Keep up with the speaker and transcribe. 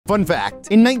Fun fact,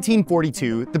 in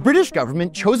 1942, the British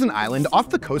government chose an island off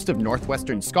the coast of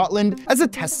northwestern Scotland as a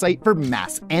test site for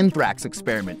mass anthrax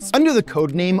experiments. Under the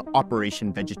codename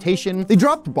Operation Vegetation, they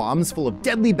dropped bombs full of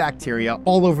deadly bacteria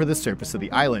all over the surface of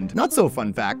the island. Not so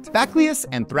fun fact, Bacillus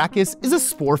anthracus is a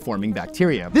spore-forming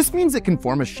bacteria. This means it can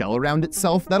form a shell around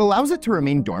itself that allows it to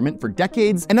remain dormant for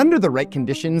decades, and under the right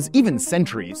conditions, even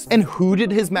centuries. And who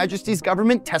did His Majesty's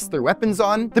government test their weapons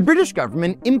on? The British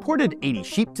government imported 80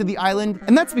 sheep to the island,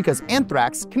 and that's because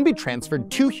anthrax can be transferred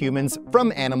to humans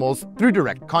from animals through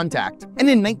direct contact. And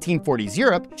in 1940s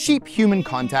Europe, sheep-human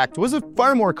contact was a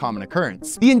far more common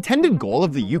occurrence. The intended goal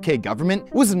of the UK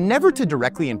government was never to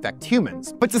directly infect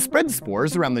humans, but to spread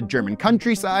spores around the German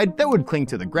countryside that would cling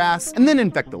to the grass and then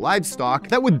infect the livestock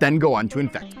that would then go on to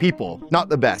infect people. Not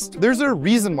the best. There's a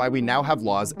reason why we now have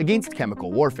laws against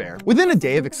chemical warfare. Within a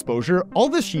day of exposure, all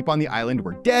the sheep on the island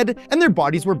were dead, and their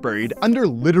bodies were buried under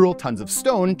literal tons of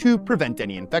stone to prevent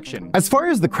any infection. As far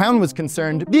as the Crown was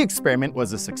concerned, the experiment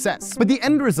was a success, but the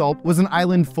end result was an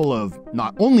island full of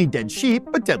not only dead sheep,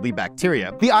 but deadly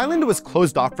bacteria. The island was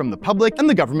closed off from the public, and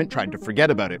the government tried to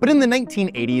forget about it. But in the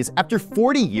 1980s, after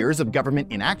 40 years of government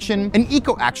inaction, an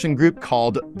eco-action group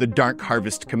called the Dark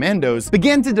Harvest Commandos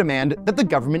began to demand that the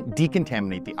government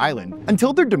decontaminate the island.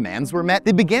 Until their demands were met,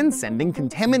 they began sending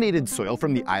contaminated soil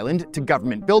from the island to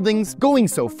government buildings, going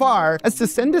so far as to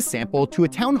send a sample to a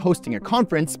town hosting a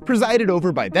conference presided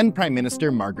over by then Prime Minister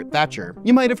Margaret Thatcher.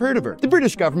 You might have heard of her. The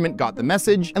British government got the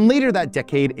message, and later that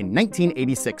decade, in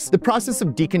 1986, the process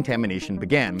of decontamination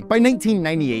began. By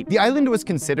 1998, the island was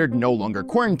considered no longer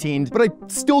quarantined, but I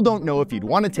still don't know if you'd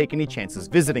want to take any chances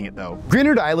visiting it though.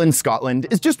 Grinnard Island, Scotland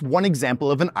is just one example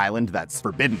of an island that's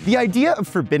forbidden. The idea of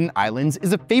forbidden islands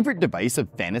is a favorite device of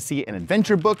fantasy and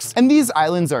adventure books, and these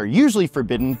islands are usually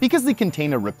forbidden because they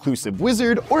contain a reclusive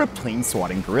wizard or a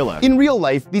plane-swatting gorilla. In real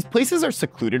life, these places are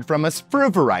secluded from us for a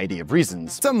variety of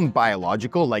reasons. Some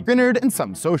biological, like Grinnard, and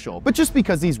some social. But just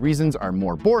because these reasons are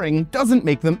more boring doesn't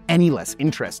make them any less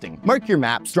interesting. Mark your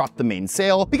maps, drop the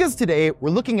mainsail, because today we're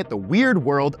looking at the weird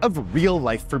world of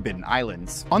real-life forbidden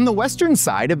islands. On the western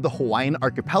side of the Hawaiian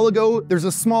archipelago, there's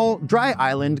a small, dry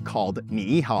island called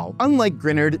Niihau. Unlike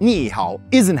Grinnard, Niihau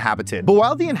is inhabited. But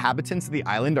while the inhabitants of the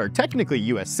island are technically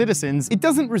US citizens, it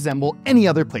doesn't resemble any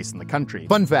other place in the country.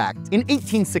 Fun fact, in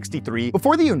 1863,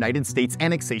 before the United States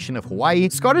annexation of Hawaii,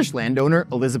 Scottish landowner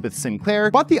Elizabeth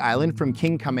Sinclair bought the island from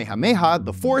King Kamehameha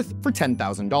IV for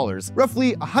 $10,000,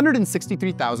 roughly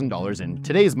 $163,000 in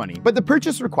today's money. But the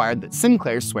purchase required that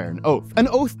Sinclair swear an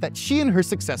oath that she and her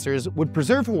successors would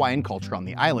preserve Hawaiian culture on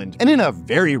the island. And in a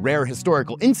very rare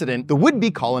historical incident, the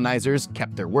would-be colonizers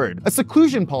kept their word. A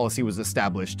seclusion policy was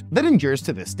established that endures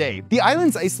to this day. The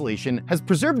island's isolation has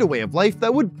preserved a way of life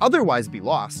that would otherwise be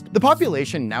lost. The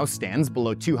population now stands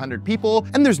below 200 people,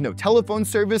 and there's no telephone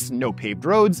service, no paved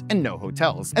roads, and no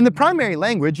hotels. And the primary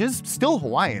language is still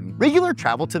Hawaiian. Regular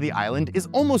travel to the island is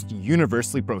almost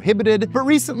universally prohibited, but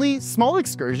recently, small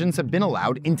excursions have been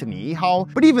allowed into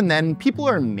Niihau, but even then, people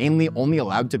are mainly only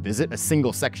allowed to visit a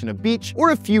single section of beach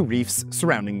or a few reefs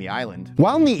surrounding the island.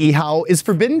 While Niihau is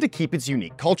forbidden to keep its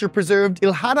unique culture preserved,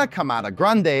 Ilhada Camada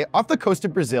Grande off the coast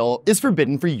of Brazil is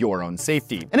forbidden for your own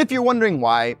safety. And if you're wondering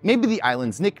why, maybe the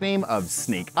island's nickname of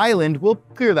Snake Island will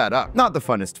clear that up. Not the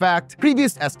funnest fact,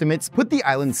 previous estimates put the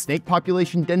island's snake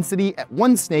population density at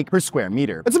 1 snake per square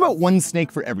meter. That's about 1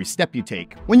 snake for every step you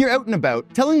take. When you're out and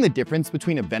about, telling the difference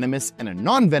between a venomous and a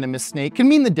non-venomous snake can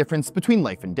mean the difference between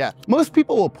life and death. Most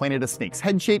people will point at a snake's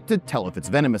head shape to tell if it's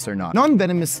venomous or not.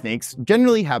 Non-venomous snakes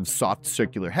generally have soft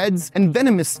circular heads, and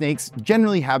venomous snakes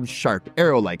generally have sharp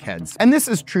arrow-like heads. And this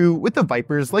is true with the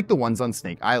vipers like the ones on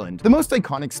Snake Island. The most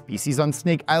iconic species on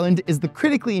Snake Island is the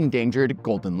critically endangered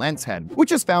golden lancehead,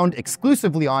 which is found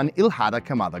exclusively on Ilhada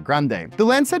Camada Grande. The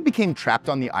lancehead became trapped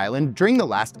on the island during the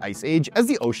last ice age as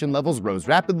the ocean levels rose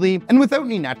rapidly, and without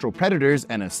any natural predators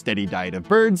and a steady diet of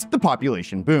birds, the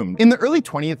population boomed. In the early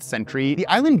 20th century, the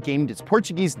island gained its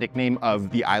Portuguese nickname of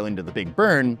the Island of the Big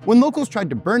Burn when locals tried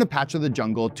to burn a patch of the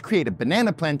jungle to create a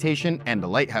banana plantation and a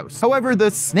lighthouse. However,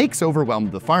 the snakes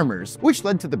overwhelmed the farmers, which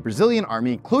led to the Brazilian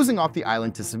army closing off the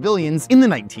island to civilians in the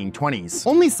 1920s.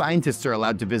 Only scientists are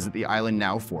allowed to visit the island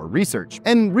now for research,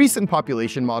 and recent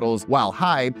population models, while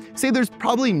high, say there's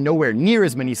probably nowhere near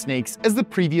as many snakes as the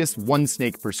previous 1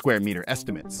 snake per square meter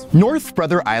estimates. North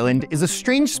Brother Island is a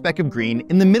strange speck of green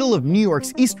in the middle of New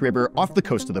York's East River off the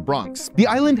coast of the Bronx. The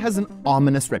island has an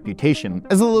ominous reputation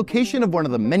as a location of one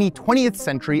of the many 20th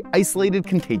century isolated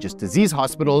contagious disease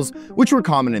hospitals which were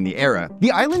common in the era.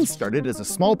 The island started as a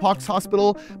smallpox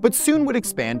hospital, but soon would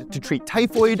expand to treat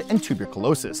typhoid and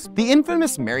tuberculosis. The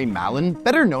infamous Mary Mallon,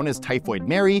 better known as Typhoid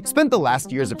Mary, spent the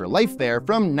last years of her life there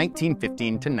from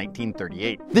 1915 to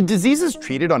 1938. The diseases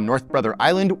treated on North Brother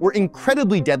Island were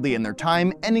incredibly deadly in their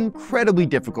time and incredibly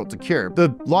difficult to cure.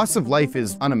 The loss of life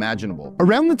is unimaginable.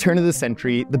 Around the turn of the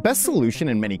century, the best solution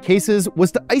in many cases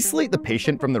was to isolate the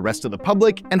patient from the rest of the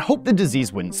public and hope the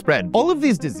disease wouldn't spread. All of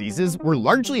these diseases were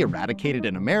largely eradicated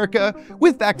in America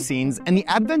with vaccines and the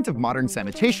advent of modern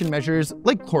sanitation measures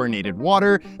like chlorinated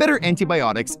water, better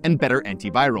antibiotics, and better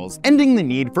antivirals, ending the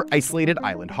need for isolated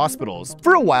island hospitals.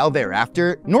 For a while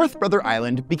thereafter, North Brother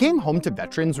Island became home to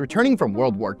veterans returning from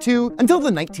World War II until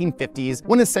the 1950s,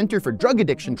 when a center for drug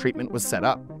addiction treatment was set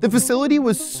up. The facility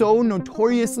was so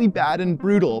notoriously bad and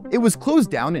brutal, it was closed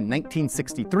down in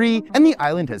 1963, and the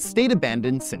island has stayed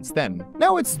abandoned since then.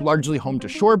 Now it's largely home to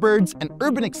shorebirds and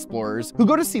urban explorers who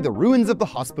go to see the ruins of the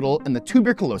hospital and the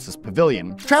tuberculosis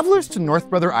pavilion. Travelers to North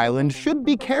Brother Island should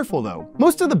be careful though.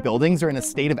 Most of the buildings are in a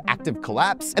state of active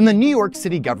collapse, and the New York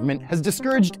City government has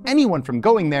discouraged anyone from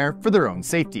going there for their own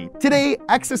safety. Today,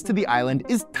 access to the island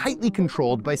is tightly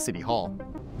controlled by City Hall.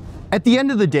 At the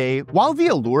end of the day, while the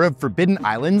allure of forbidden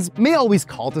islands may always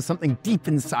call to something deep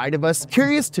inside of us,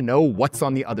 curious to know what's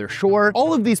on the other shore,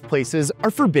 all of these places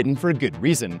are forbidden for a good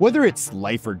reason. Whether it's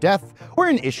life or death, or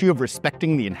an issue of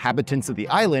respecting the inhabitants of the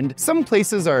island, some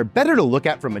places are better to look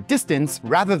at from a distance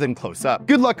rather than close up.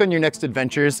 Good luck on your next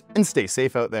adventures, and stay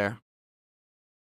safe out there.